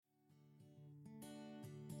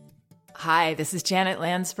Hi, this is Janet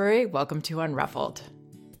Lansbury. Welcome to Unruffled.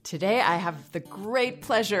 Today, I have the great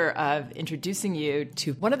pleasure of introducing you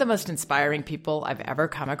to one of the most inspiring people I've ever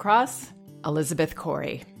come across, Elisabeth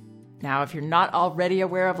Corey. Now, if you're not already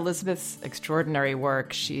aware of Elisabeth's extraordinary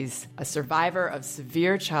work, she's a survivor of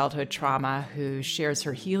severe childhood trauma who shares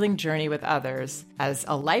her healing journey with others as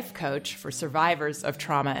a life coach for survivors of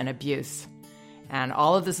trauma and abuse. And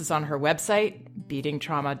all of this is on her website,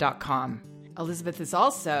 beatingtrauma.com. Elisabeth is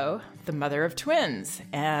also the mother of twins,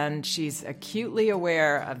 and she's acutely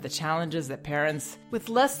aware of the challenges that parents with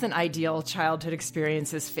less than ideal childhood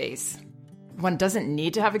experiences face. One doesn't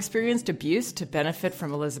need to have experienced abuse to benefit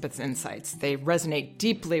from Elisabeth's insights. They resonate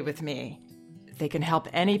deeply with me. They can help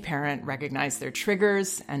any parent recognize their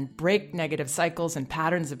triggers and break negative cycles and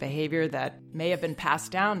patterns of behavior that may have been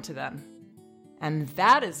passed down to them. And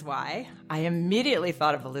that is why I immediately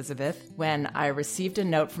thought of Elisabeth when I received a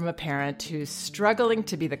note from a parent who's struggling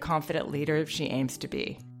to be the confident leader she aims to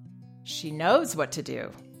be. She knows what to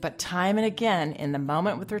do, but time and again in the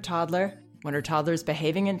moment with her toddler, when her toddler is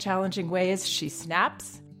behaving in challenging ways, she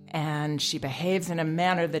snaps and she behaves in a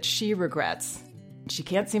manner that she regrets. She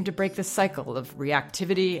can't seem to break the cycle of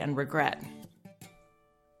reactivity and regret.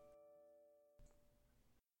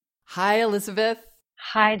 Hi, Elisabeth.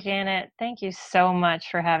 Hi, Janet. Thank you so much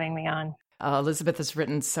for having me on. Elisabeth has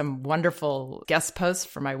written some wonderful guest posts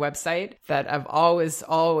for my website that have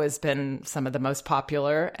always been some of the most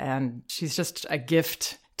popular, and she's just a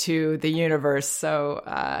gift to the universe. So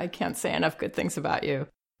I can't say enough good things about you.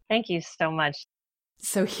 Thank you so much.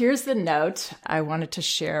 So here's the note I wanted to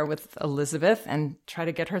share with Elisabeth and try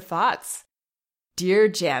to get her thoughts. Dear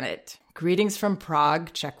Janet, greetings from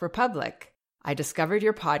Prague, Czech Republic. I discovered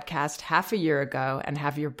your podcast half a year ago and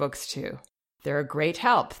have your books too. They're a great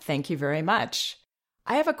help. Thank you very much.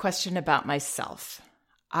 I have a question about myself.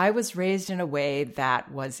 I was raised in a way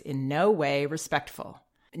that was in no way respectful.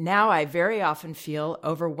 Now I very often feel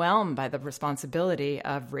overwhelmed by the responsibility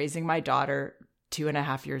of raising my daughter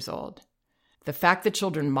 2.5 years old. The fact that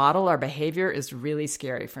children model our behavior is really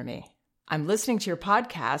scary for me. I'm listening to your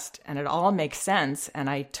podcast and it all makes sense, and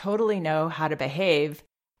I totally know how to behave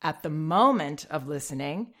at the moment of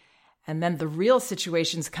listening, and then the real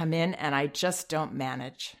situations come in and I just don't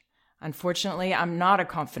manage. Unfortunately, I'm not a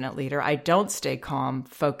confident leader. I don't stay calm,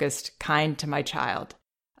 focused, kind to my child,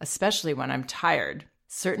 especially when I'm tired.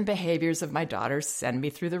 Certain behaviors of my daughter send me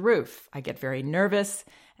through the roof. I get very nervous,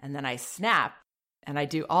 and then I snap, and I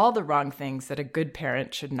do all the wrong things that a good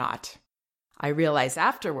parent should not. I realize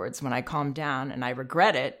afterwards when I calm down and I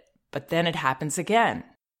regret it, but then it happens again.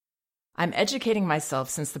 I'm educating myself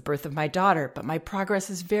since the birth of my daughter, but my progress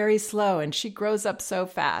is very slow and she grows up so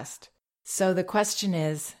fast. So the question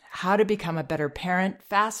is, how to become a better parent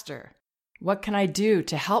faster? What can I do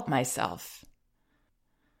to help myself?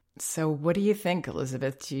 So what do you think,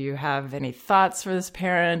 Elisabeth? Do you have any thoughts for this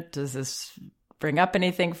parent? Does this bring up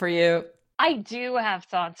anything for you? I do have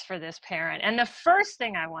thoughts for this parent. And the first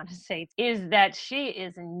thing I want to say is that she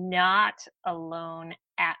is not alone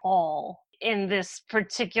at all in this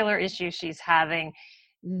particular issue she's having.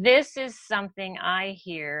 This is something I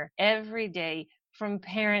hear every day from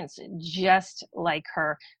parents just like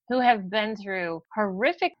her who have been through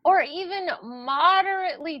horrific or even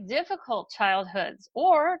moderately difficult childhoods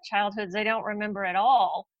or childhoods they don't remember at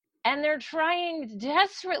all. And they're trying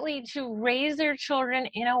desperately to raise their children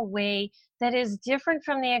in a way that is different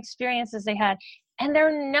from the experiences they had. And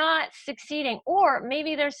they're not succeeding, or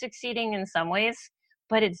maybe they're succeeding in some ways,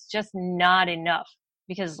 but it's just not enough.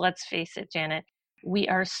 Because let's face it, Janet, we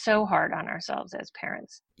are so hard on ourselves as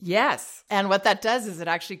parents. Yes. And what that does is it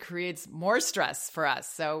actually creates more stress for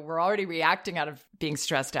us. So we're already reacting out of being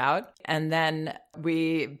stressed out. And then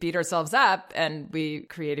we beat ourselves up and we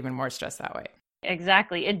create even more stress that way.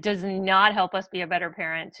 Exactly. It does not help us be a better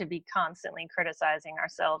parent to be constantly criticizing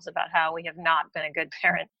ourselves about how we have not been a good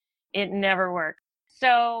parent. It never works.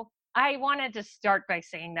 So I wanted to start by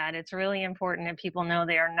saying that it's really important that people know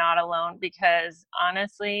they are not alone, because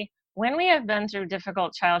honestly, when we have been through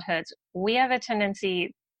difficult childhoods, we have a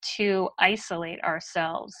tendency to isolate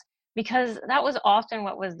ourselves because that was often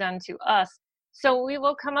what was done to us. So we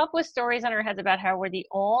will come up with stories in our heads about how we're the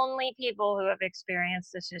only people who have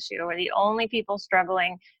experienced this issue, or the only people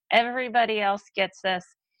struggling. Everybody else gets this.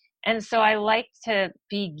 And so I like to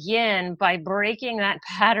begin by breaking that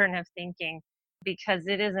pattern of thinking, because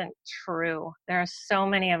it isn't true. There are so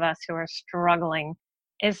many of us who are struggling,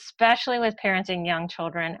 especially with parenting young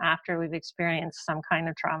children after we've experienced some kind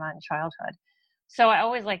of trauma in childhood. So I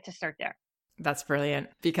always like to start there. That's brilliant,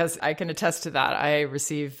 because I can attest to that. I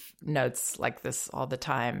receive notes like this all the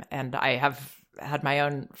time, and I have had my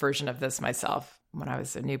own version of this myself when I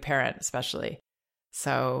was a new parent, especially.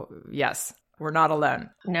 So yes, we're not alone.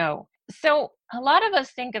 No. So a lot of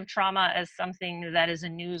us think of trauma as something that is a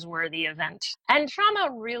newsworthy event. And trauma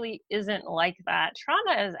really isn't like that.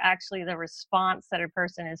 Trauma is actually the response that a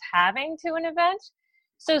person is having to an event.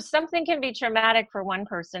 So something can be traumatic for one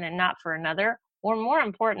person and not for another. Or more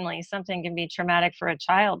importantly, something can be traumatic for a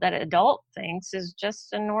child that an adult thinks is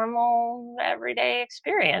just a normal everyday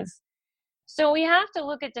experience. So we have to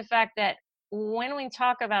look at the fact that when we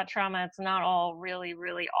talk about trauma, it's not all really,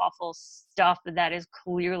 really awful stuff that is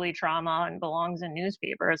clearly trauma and belongs in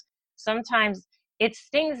newspapers. Sometimes it's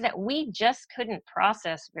things that we just couldn't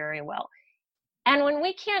process very well. And when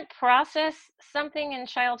we can't process something in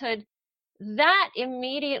childhood, that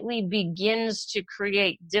immediately begins to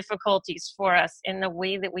create difficulties for us in the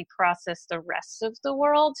way that we process the rest of the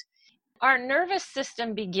world. Our nervous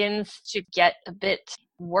system begins to get a bit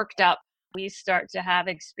worked up. We start to have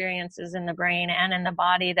experiences in the brain and in the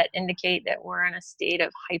body that indicate that we're in a state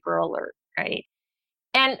of hyper alert, right?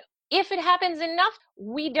 And if it happens enough,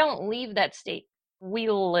 we don't leave that state. We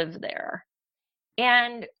live there.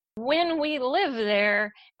 And when we live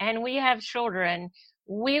there and we have children,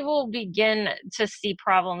 we will begin to see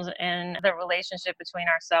problems in the relationship between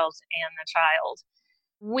ourselves and the child.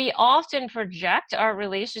 We often project our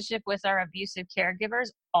relationship with our abusive caregivers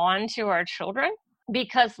onto our children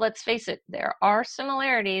because, let's face it, there are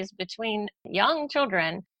similarities between young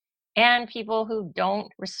children and people who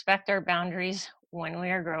don't respect our boundaries when we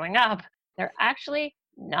are growing up. They're actually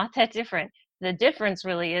not that different. The difference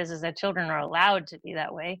really is that children are allowed to be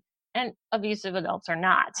that way and abusive adults are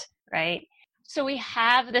not, right? So we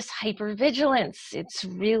have this hypervigilance. It's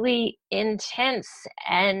really intense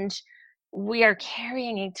and we are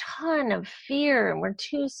carrying a ton of fear and we're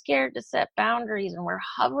too scared to set boundaries and we're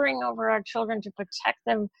hovering over our children to protect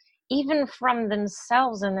them even from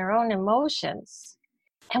themselves and their own emotions.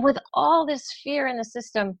 And with all this fear in the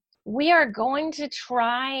system, we are going to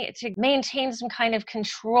try to maintain some kind of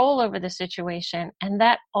control over the situation. And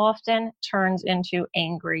that often turns into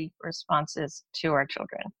angry responses to our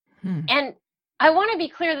children. And I want to be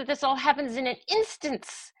clear that this all happens in an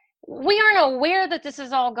instance. We aren't aware that this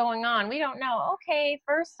is all going on. We don't know, okay,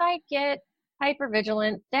 first I get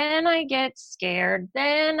hypervigilant, then I get scared,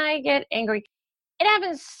 then I get angry. It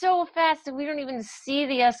happens so fast that we don't even see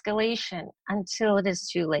the escalation until it is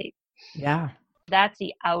too late. Yeah. That's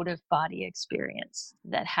the out-of-body experience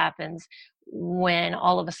that happens when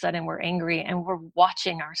all of a sudden we're angry and we're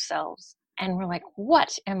watching ourselves and we're like,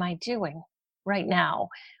 what am I doing right now?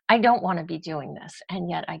 I don't want to be doing this, and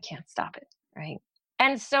yet I can't stop it, right?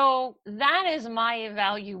 And so that is my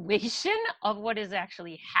evaluation of what is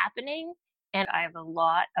actually happening. And I have a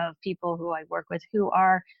lot of people who I work with who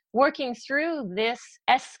are working through this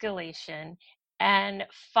escalation and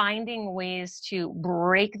finding ways to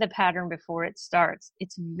break the pattern before it starts.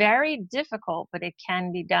 It's very difficult, but it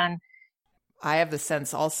can be done. I have the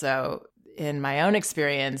sense also in my own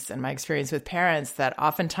experience and my experience with parents that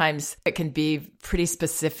oftentimes it can be pretty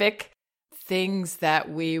specific things that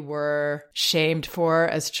we were shamed for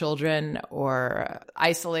as children or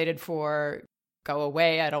isolated for, go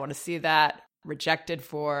away, I don't want to see that, rejected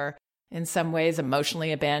for, in some ways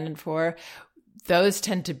emotionally abandoned for. Those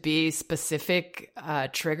tend to be specific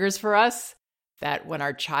triggers for us that when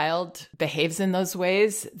our child behaves in those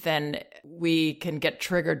ways, then we can get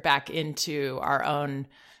triggered back into our own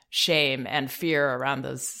shame and fear around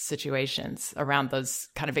those situations, around those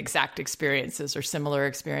kind of exact experiences or similar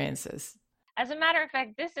experiences. As a matter of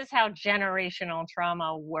fact, this is how generational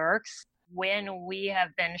trauma works. When we have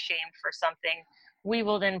been shamed for something, we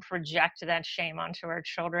will then project that shame onto our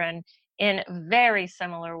children in very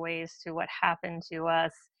similar ways to what happened to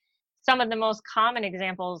us. Some of the most common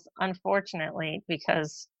examples, unfortunately,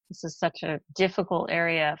 because this is such a difficult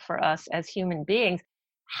area for us as human beings,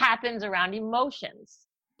 happens around emotions.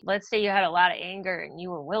 Let's say you had a lot of anger and you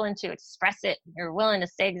were willing to express it. You're willing to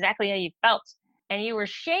say exactly how you felt, and you were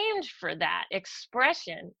shamed for that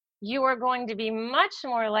expression. You are going to be much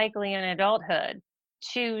more likely in adulthood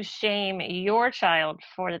to shame your child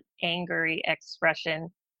for angry expression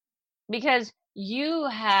because you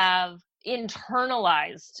have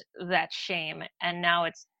internalized that shame and now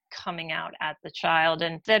it's coming out at the child.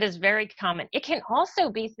 And that is very common. It can also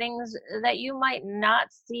be things that you might not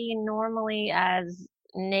see normally as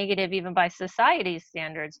negative, even by society's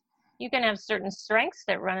standards. You can have certain strengths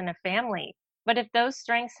that run in a family, but if those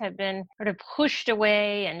strengths have been sort of pushed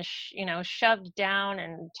away and shoved down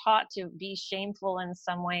and taught to be shameful in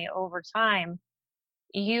some way over time,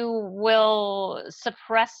 you will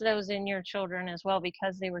suppress those in your children as well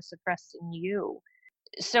because they were suppressed in you.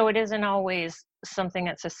 So it isn't always something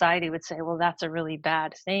that society would say, well, that's a really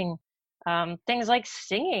bad thing. Things like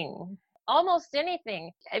singing, almost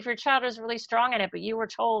anything. If your child is really strong at it, but you were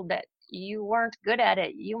told that you weren't good at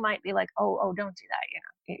it, you might be like, oh, don't do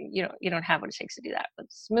that. You don't have what it takes to do that.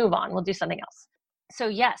 Let's move on. We'll do something else. So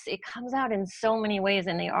yes, it comes out in so many ways,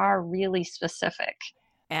 and they are really specific.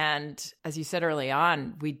 And as you said early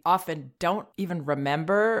on, we often don't even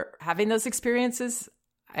remember having those experiences.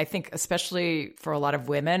 I think especially for a lot of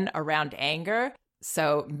women around anger.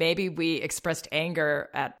 So maybe we expressed anger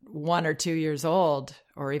at 1 or 2 years old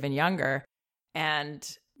or even younger. And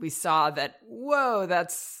we saw that, whoa,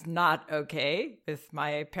 that's not okay with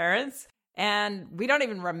my parents. And we don't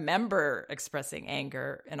even remember expressing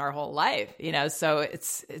anger in our whole life, so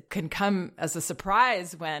it can come as a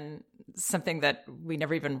surprise when something that we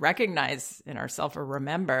never even recognize in ourselves or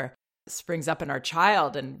remember springs up in our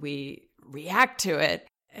child and we react to it.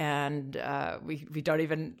 And we don't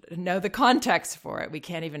even know the context for it. We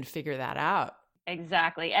can't even figure that out.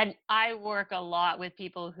 Exactly. And I work a lot with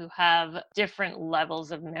people who have different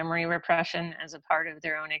levels of memory repression as a part of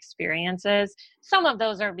their own experiences. Some of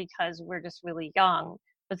those are because we're just really young,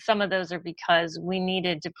 but some of those are because we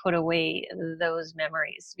needed to put away those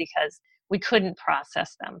memories because we couldn't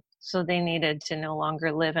process them. So they needed to no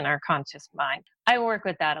longer live in our conscious mind. I work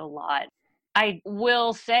with that a lot. I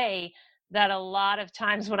will say that a lot of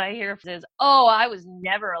times what I hear is, oh, I was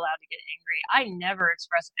never allowed to get angry. I never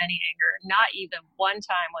expressed any anger. Not even one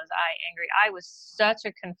time was I angry. I was such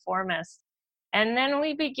a conformist. And then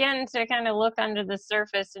we begin to kind of look under the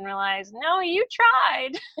surface and realize, no, you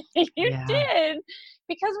tried. You did.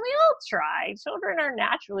 Because we all try. Children are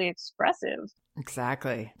naturally expressive.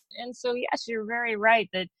 Exactly. And so, yes, you're very right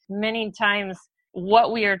that many times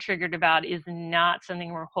what we are triggered about is not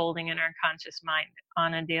something we're holding in our conscious mind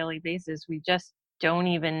on a daily basis. We just don't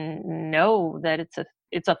even know that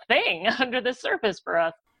it's a thing under the surface for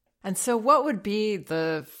us. And so what would be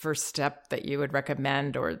the first step that you would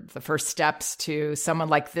recommend, or the first steps to someone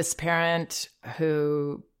like this parent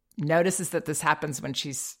who notices that this happens when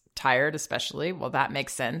she's tired, especially? Well, that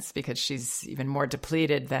makes sense because she's even more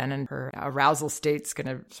depleted then, and her arousal state's going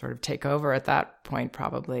to sort of take over at that point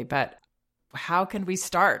probably. But how can we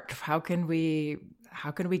start? How can we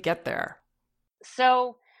get there?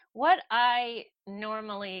 So what I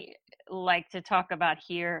normally like to talk about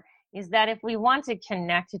here is that if we want to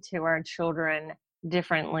connect to our children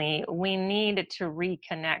differently, we need to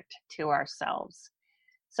reconnect to ourselves.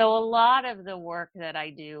 So a lot of the work that I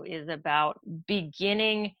do is about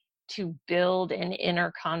beginning to build an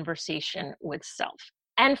inner conversation with self.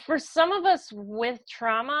 And for some of us with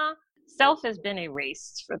trauma, self has been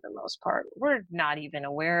erased for the most part. We're not even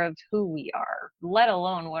aware of who we are, let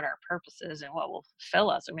alone what our purpose is and what will fulfill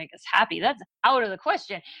us or make us happy. That's out of the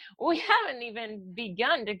question. We haven't even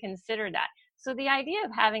begun to consider that. So the idea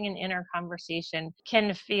of having an inner conversation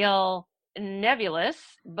can feel nebulous,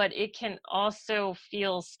 but it can also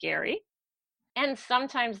feel scary. And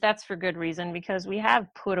sometimes that's for good reason, because we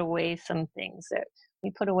have put away some things that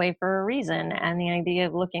we put away for a reason. And the idea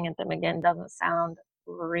of looking at them again doesn't sound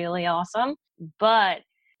really awesome, but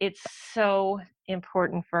it's so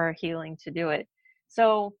important for our healing to do it.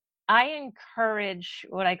 So I encourage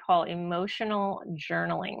what I call emotional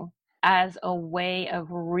journaling as a way of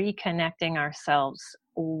reconnecting ourselves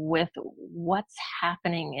with what's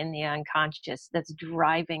happening in the unconscious that's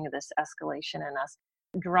driving this escalation in us,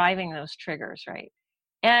 driving those triggers, right?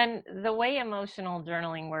 And the way emotional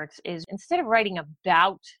journaling works is, instead of writing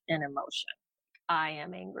about an emotion, I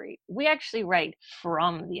am angry, we actually write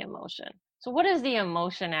from the emotion. So what is the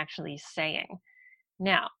emotion actually saying?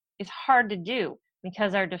 Now, it's hard to do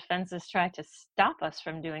because our defenses try to stop us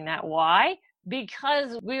from doing that. Why?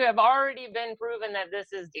 Because we have already been proven that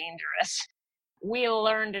this is dangerous. We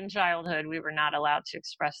learned in childhood we were not allowed to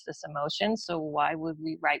express this emotion. So why would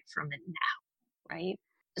we write from it now, right?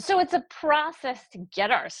 So it's a process to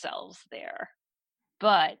get ourselves there.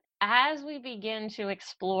 But as we begin to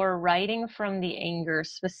explore writing from the anger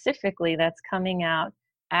specifically that's coming out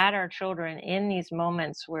at our children in these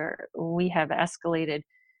moments where we have escalated,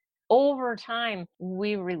 over time,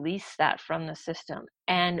 we release that from the system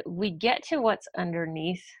and we get to what's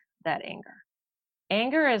underneath that anger.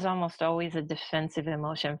 Anger is almost always a defensive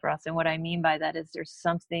emotion for us. And what I mean by that is there's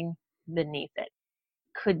something beneath it.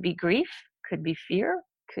 Could be grief, could be fear,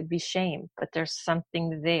 could be shame, but there's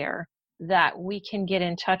something there that we can get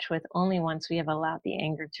in touch with only once we have allowed the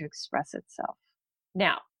anger to express itself.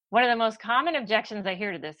 Now, One of the most common objections I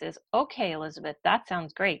hear to this is, okay, Elisabeth, that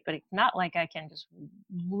sounds great, but it's not like I can just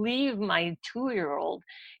leave my 2-year-old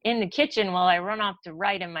in the kitchen while I run off to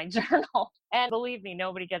write in my journal. And believe me,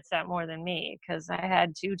 nobody gets that more than me, because I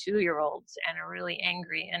had 2 2-year-olds and a really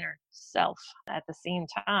angry inner self at the same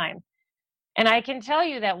time. And I can tell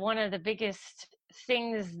you that one of the biggest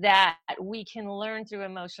things that we can learn through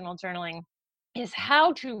emotional journaling is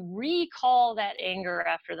how to recall that anger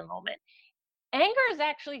after the moment. Anger is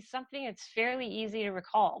actually something that's fairly easy to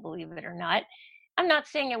recall, believe it or not. I'm not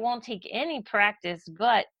saying it won't take any practice,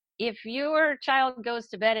 but if your child goes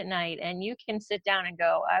to bed at night and you can sit down and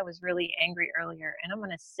go, I was really angry earlier, and I'm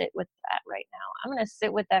going to sit with that right now. I'm going to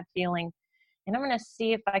sit with that feeling, and I'm going to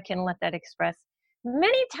see if I can let that express.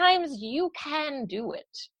 Many times you can do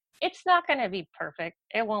it. It's not going to be perfect.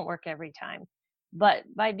 It won't work every time. But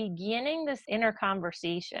by beginning this inner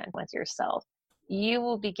conversation with yourself, you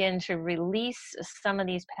will begin to release some of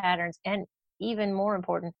these patterns and, even more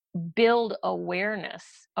important, build awareness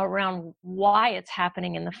around why it's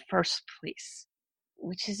happening in the first place,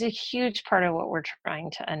 which is a huge part of what we're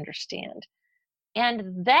trying to understand.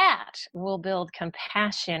 And that will build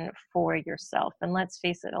compassion for yourself. And let's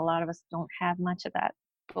face it, a lot of us don't have much of that.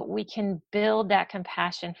 But we can build that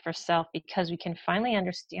compassion for self because we can finally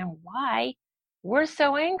understand why we're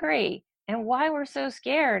so angry and why we're so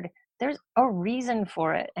scared. There's a reason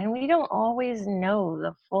for it. And we don't always know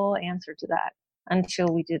the full answer to that until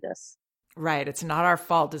we do this. Right. It's not our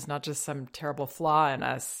fault. It's not just some terrible flaw in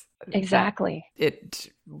us. Exactly.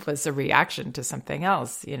 It was a reaction to something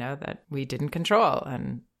else, that we didn't control,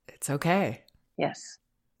 and it's okay. Yes.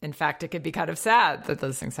 In fact, it could be kind of sad that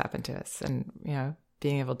those things happen to us, and,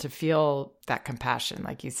 being able to feel that compassion,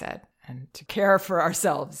 like you said, and to care for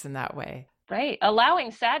ourselves in that way. Right.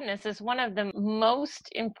 Allowing sadness is one of the most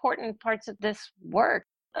important parts of this work.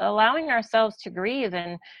 Allowing ourselves to grieve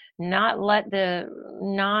and not let the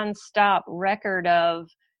nonstop record of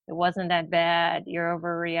it wasn't that bad, you're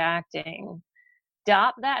overreacting.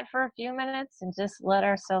 Stop that for a few minutes and just let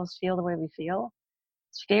ourselves feel the way we feel.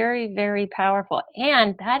 It's very, very powerful.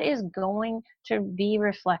 And that is going to be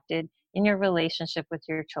reflected in your relationship with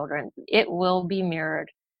your children. It will be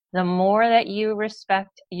mirrored. The more that you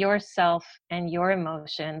respect yourself and your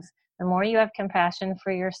emotions, the more you have compassion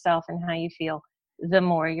for yourself and how you feel, the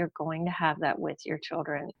more you're going to have that with your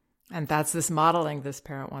children. And that's this modeling this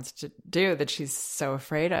parent wants to do that she's so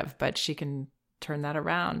afraid of, but she can turn that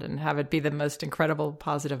around and have it be the most incredible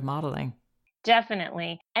positive modeling.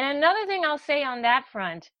 Definitely. And another thing I'll say on that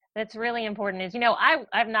front that's really important is,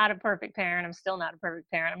 I'm not a perfect parent. I'm still not a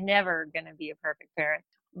perfect parent. I'm never going to be a perfect parent.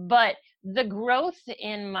 But the growth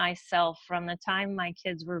in myself from the time my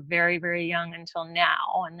kids were very, very young until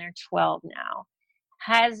now, and they're 12 now,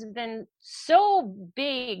 has been so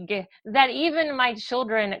big that even my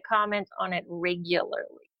children comment on it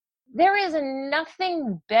regularly. There is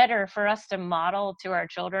nothing better for us to model to our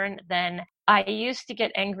children than, I used to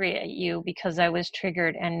get angry at you because I was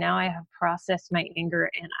triggered, and now I have processed my anger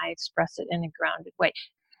and I express it in a grounded way.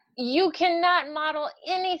 You cannot model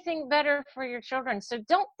anything better for your children. So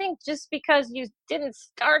don't think just because you didn't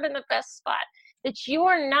start in the best spot that you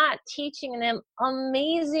are not teaching them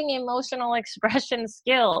amazing emotional expression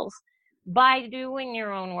skills by doing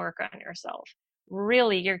your own work on yourself.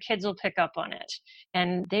 Really, your kids will pick up on it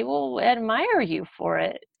and they will admire you for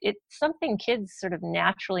it. It's something kids sort of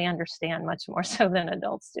naturally understand much more so than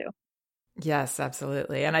adults do. Yes,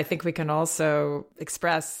 absolutely. And I think we can also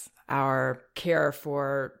express our care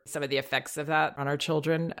for some of the effects of that on our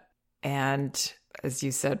children. And as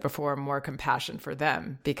you said before, more compassion for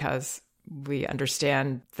them, because we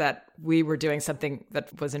understand that we were doing something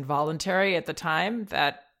that was involuntary at the time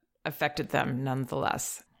that affected them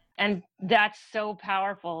nonetheless. And that's so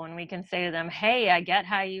powerful when we can say to them, hey, I get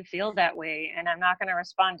how you feel that way, and I'm not going to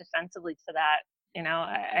respond defensively to that.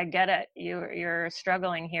 I get it. You're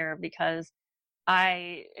struggling here because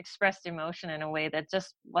I expressed emotion in a way that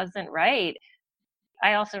just wasn't right.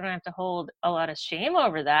 I also don't have to hold a lot of shame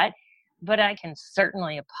over that, but I can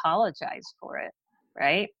certainly apologize for it,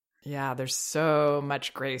 right? Yeah, there's so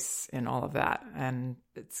much grace in all of that. And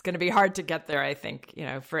it's going to be hard to get there, I think,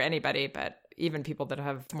 for anybody, but even people that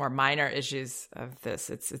have more minor issues of this,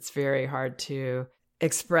 it's very hard to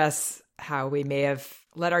express how we may have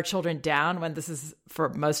let our children down when this is, for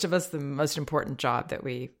most of us, the most important job that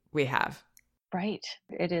we have. Right.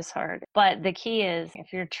 It is hard. But the key is,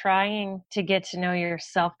 if you're trying to get to know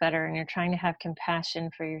yourself better and you're trying to have compassion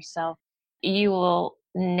for yourself, you will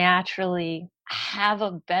naturally have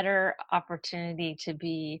a better opportunity to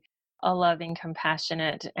be a loving,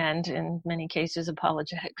 compassionate, and in many cases,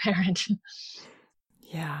 apologetic parent.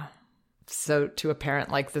 Yeah. So to a parent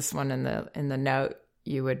like this one in the note,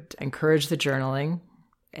 you would encourage the journaling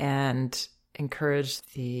and encourage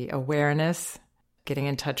the awareness, getting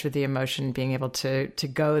in touch with the emotion, being able to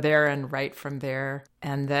go there and write from there.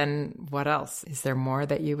 And then what else? Is there more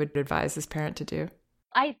that you would advise this parent to do?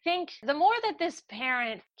 I think the more that this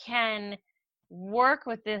parent can work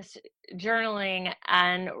with this journaling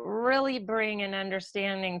and really bring an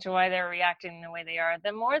understanding to why they're reacting the way they are,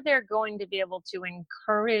 the more they're going to be able to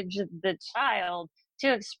encourage the child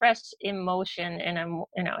to express emotion in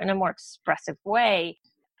a more expressive way,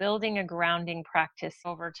 building a grounding practice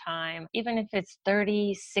over time, even if it's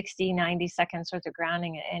 30, 60, 90 seconds worth of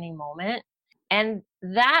grounding at any moment. And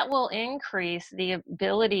that will increase the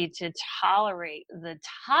ability to tolerate the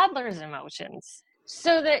toddler's emotions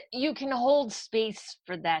so that you can hold space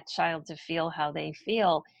for that child to feel how they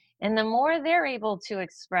feel. And the more they're able to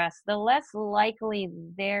express, the less likely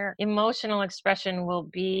their emotional expression will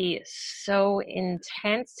be so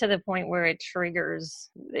intense to the point where it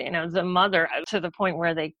triggers, the mother to the point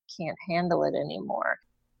where they can't handle it anymore.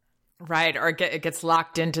 Right. Or it gets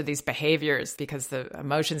locked into these behaviors because the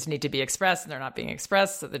emotions need to be expressed and they're not being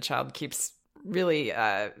expressed. So the child keeps really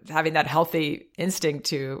having that healthy instinct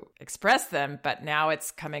to express them. But now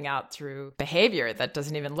it's coming out through behavior that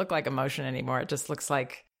doesn't even look like emotion anymore. It just looks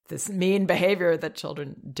like this mean behavior that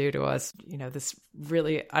children do to us, this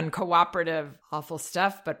really uncooperative, awful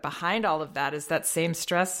stuff. But behind all of that is that same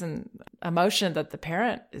stress and emotion that the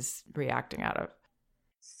parent is reacting out of.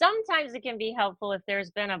 Sometimes it can be helpful if there's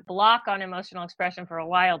been a block on emotional expression for a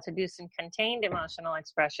while to do some contained emotional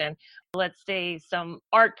expression. Let's say some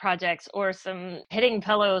art projects or some hitting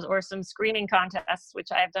pillows or some screaming contests,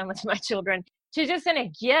 which I have done with my children, to just kind of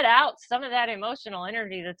get out some of that emotional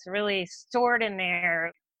energy that's really stored in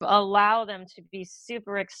there, allow them to be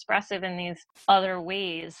super expressive in these other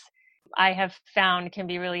ways. I have found can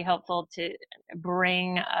be really helpful to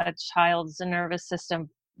bring a child's nervous system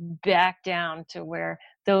back down to where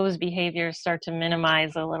those behaviors start to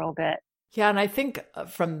minimize a little bit. Yeah. And I think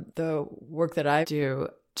from the work that I do,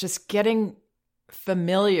 just getting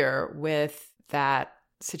familiar with that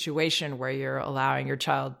situation where you're allowing your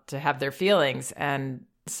child to have their feelings and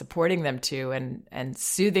supporting them to and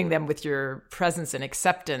soothing them with your presence and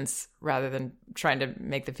acceptance rather than trying to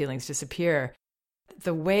make the feelings disappear.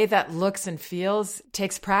 The way that looks and feels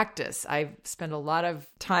takes practice. I've spent a lot of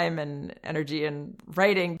time and energy in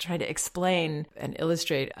writing, trying to explain and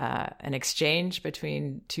illustrate an exchange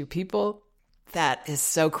between two people that is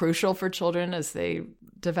so crucial for children as they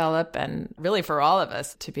develop, and really for all of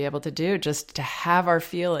us to be able to do, just to have our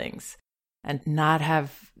feelings and not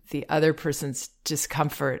have the other person's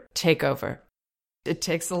discomfort take over. It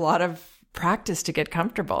takes a lot of practice to get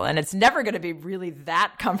comfortable, and it's never going to be really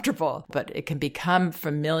that comfortable, but it can become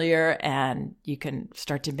familiar and you can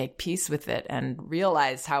start to make peace with it and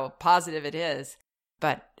realize how positive it is.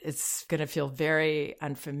 But it's going to feel very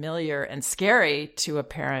unfamiliar and scary to a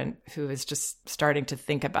parent who is just starting to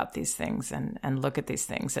think about these things and look at these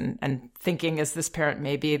things and thinking, as this parent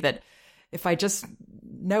may be, that if I just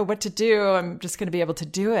know what to do, I'm just going to be able to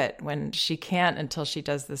do it, when she can't until she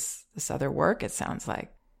does this other work, it sounds like.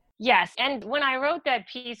 Yes. And when I wrote that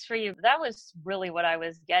piece for you, that was really what I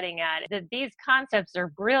was getting at, that these concepts are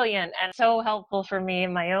brilliant and so helpful for me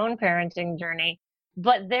in my own parenting journey.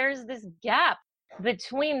 But there's this gap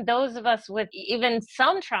between those of us with even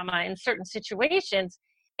some trauma in certain situations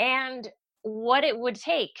and what it would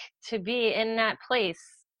take to be in that place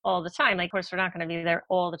all the time. Like, of course, we're not going to be there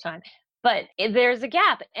all the time. But there's a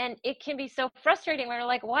gap, and it can be so frustrating when you're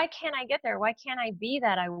like, why can't I get there? Why can't I be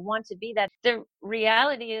that? I want to be that. The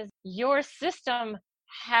reality is your system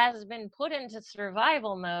has been put into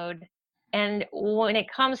survival mode. And when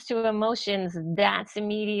it comes to emotions, that's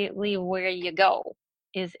immediately where you go,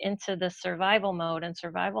 is into the survival mode. And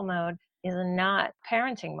survival mode is not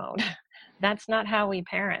parenting mode. That's not how we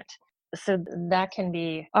parent. So that can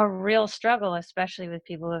be a real struggle, especially with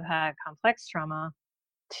people who've had complex trauma,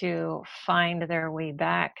 to find their way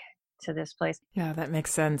back to this place. Yeah, that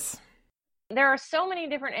makes sense. There are so many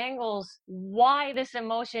different angles why this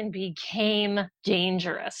emotion became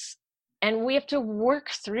dangerous. And we have to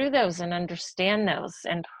work through those and understand those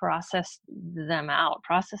and process them out,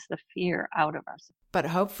 process the fear out of ourselves. But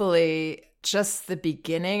hopefully just the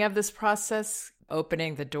beginning of this process,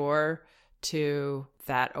 opening the door to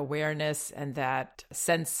that awareness and that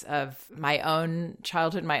sense of my own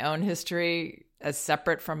childhood, my own history as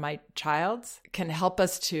separate from my child's, can help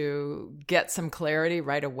us to get some clarity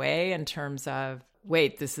right away in terms of,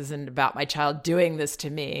 wait, this isn't about my child doing this to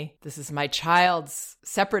me. This is my child's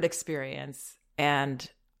separate experience. And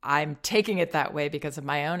I'm taking it that way because of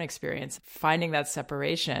my own experience. Finding that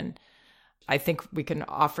separation I think we can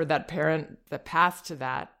offer that parent the path to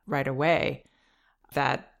that right away,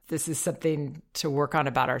 that this is something to work on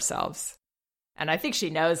about ourselves. And I think she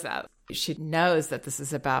knows that. She knows that this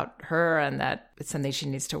is about her and that it's something she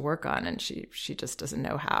needs to work on, and she just doesn't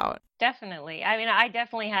know how. Definitely. I mean, I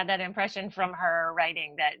definitely had that impression from her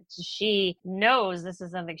writing that she knows this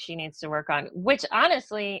is something she needs to work on, which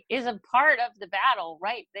honestly is a part of the battle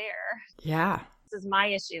right there. Yeah. This is my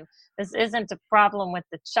issue. This isn't a problem with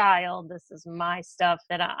the child. This is my stuff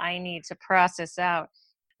that I need to process out.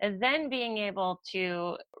 And then being able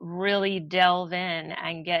to really delve in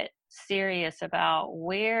and get serious about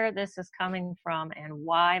where this is coming from and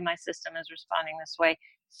why my system is responding this way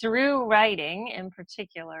through writing in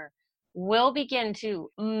particular will begin to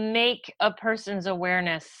make a person's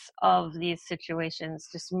awareness of these situations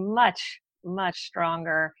just much, much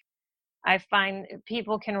stronger. I find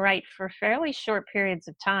people can write for fairly short periods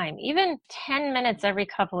of time, even 10 minutes every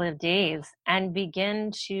couple of days, and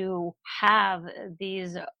begin to have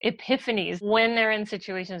these epiphanies when they're in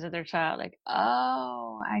situations with their child. Like,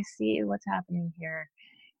 oh, I see what's happening here,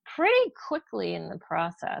 pretty quickly in the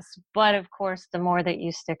process. But of course, the more that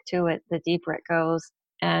you stick to it, the deeper it goes.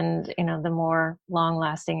 And, the more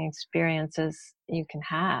long-lasting experiences you can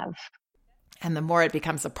have. And the more it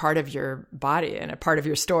becomes a part of your body and a part of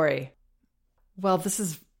your story. Well, this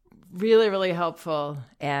is really, really helpful.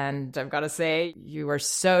 And I've got to say, you are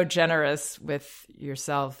so generous with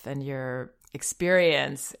yourself and your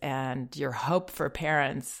experience and your hope for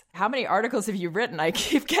parents. How many articles have you written? I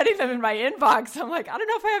keep getting them in my inbox. I'm like, I don't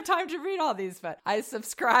know if I have time to read all these, but I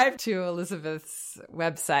subscribe to Elisabeth's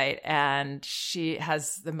website and she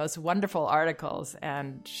has the most wonderful articles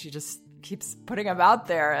and she just keeps putting them out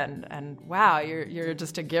there. And wow, you're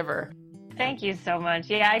just a giver. Thank you so much.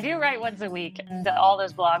 Yeah, I do write once a week, and all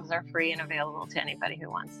those blogs are free and available to anybody who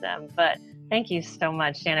wants them. But thank you so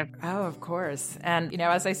much, Jennifer. Oh, of course. And,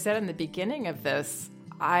 as I said in the beginning of this,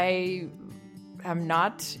 I am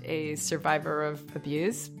not a survivor of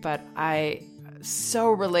abuse, but I so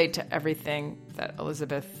relate to everything that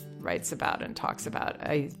Elisabeth writes about and talks about.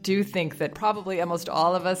 I do think that probably almost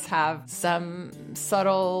all of us have some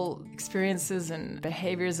subtle experiences and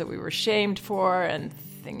behaviors that we were shamed for and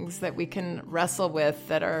things that we can wrestle with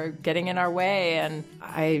that are getting in our way. And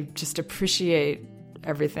I just appreciate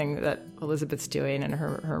everything that Elisabeth's doing and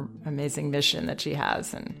her amazing mission that she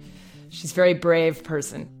has. And she's a very brave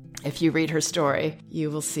person. If you read her story,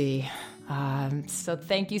 you will see. So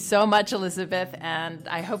thank you so much, Elisabeth. And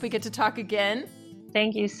I hope we get to talk again.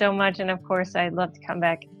 Thank you so much. And of course, I'd love to come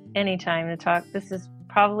back anytime to talk. This is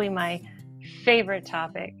probably my favorite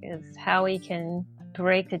topic, is how we can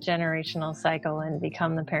break the generational cycle and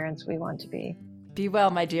become the parents we want to be. Be well,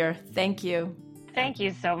 my dear. Thank you. Thank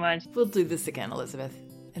you so much. We'll do this again, Elisabeth.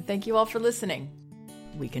 And thank you all for listening.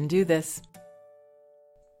 We can do this.